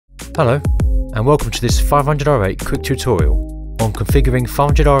Hello, and welcome to this 500R8 quick tutorial on configuring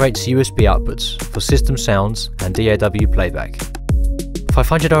 500R8's USB outputs for system sounds and DAW playback.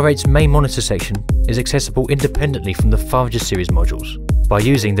 500R8's main monitor section is accessible independently from the 500 series modules by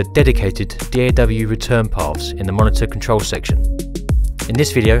using the dedicated DAW return paths in the monitor control section. In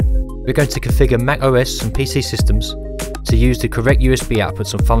this video, we're going to configure Mac OS and PC systems to use the correct USB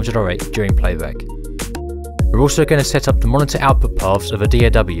outputs on 500R8 during playback. We're also going to set up the monitor output paths of a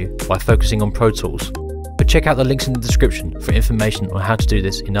DAW by focusing on Pro Tools, but check out the links in the description for information on how to do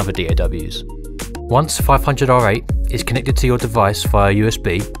this in other DAWs. Once 500R8 is connected to your device via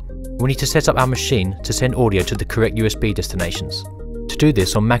USB, we need to set up our machine to send audio to the correct USB destinations. To do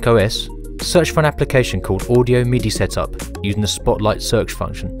this on Mac OS, search for an application called Audio MIDI Setup using the Spotlight search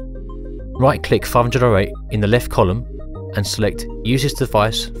function. Right-click 500R8 in the left column and select Use this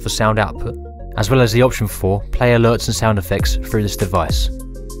device for sound output, as well as the option for Play alerts and sound effects through this device.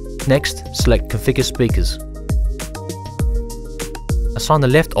 Next, select Configure speakers. Assign the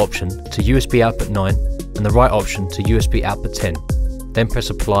left option to USB output 9 and the right option to USB output 10, then press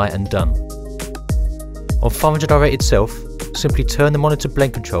Apply and Done. On 500R8 itself, simply turn the monitor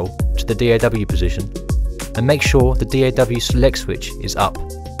blend control to the DAW position and make sure the DAW select switch is up.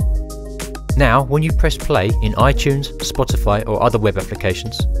 Now, when you press play in iTunes, Spotify or other web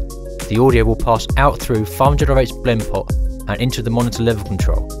applications, the audio will pass out through 500R8's blend pot and into the monitor level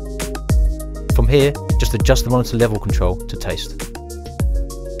control. From here, just adjust the monitor level control to taste.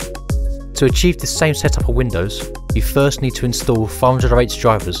 To achieve the same setup on Windows, you first need to install 500R8's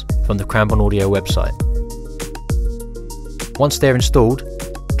drivers from the Cranborne Audio website. Once they're installed,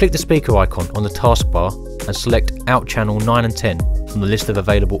 click the speaker icon on the taskbar and select Out Channel 9 and 10 from the list of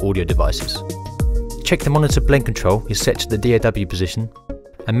available audio devices. Check the monitor blend control is set to the DAW position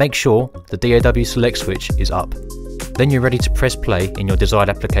and make sure the DAW select switch is up. Then you're ready to press play in your desired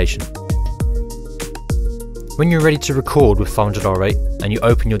application. When you're ready to record with 500R8 and you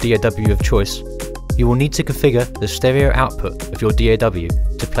open your DAW of choice, you will need to configure the stereo output of your DAW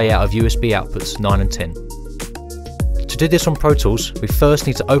to play out of USB outputs 9 and 10. To do this on Pro Tools, we first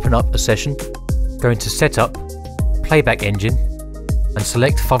need to open up a session, go into Setup, Playback Engine, and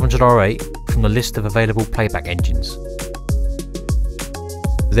select 500R8 from the list of available playback engines.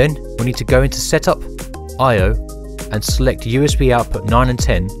 Then we need to go into Setup, I/O, and select USB output 9 and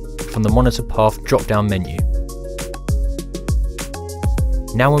 10 from the monitor path drop-down menu.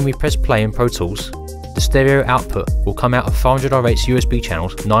 Now when we press play in Pro Tools, the stereo output will come out of 500R8's USB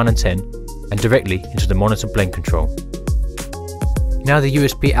channels 9 and 10 and directly into the monitor blend control. Now the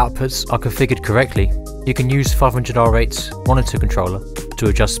USB outputs are configured correctly, you can use 500R8's monitor controller to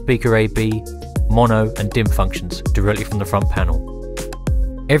adjust speaker AB, mono and dim functions directly from the front panel.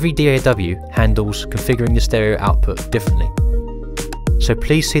 Every DAW handles configuring the stereo output differently, so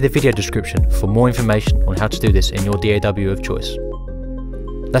please see the video description for more information on how to do this in your DAW of choice.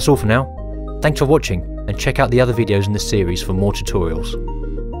 That's all for now. Thanks for watching and check out the other videos in this series for more tutorials.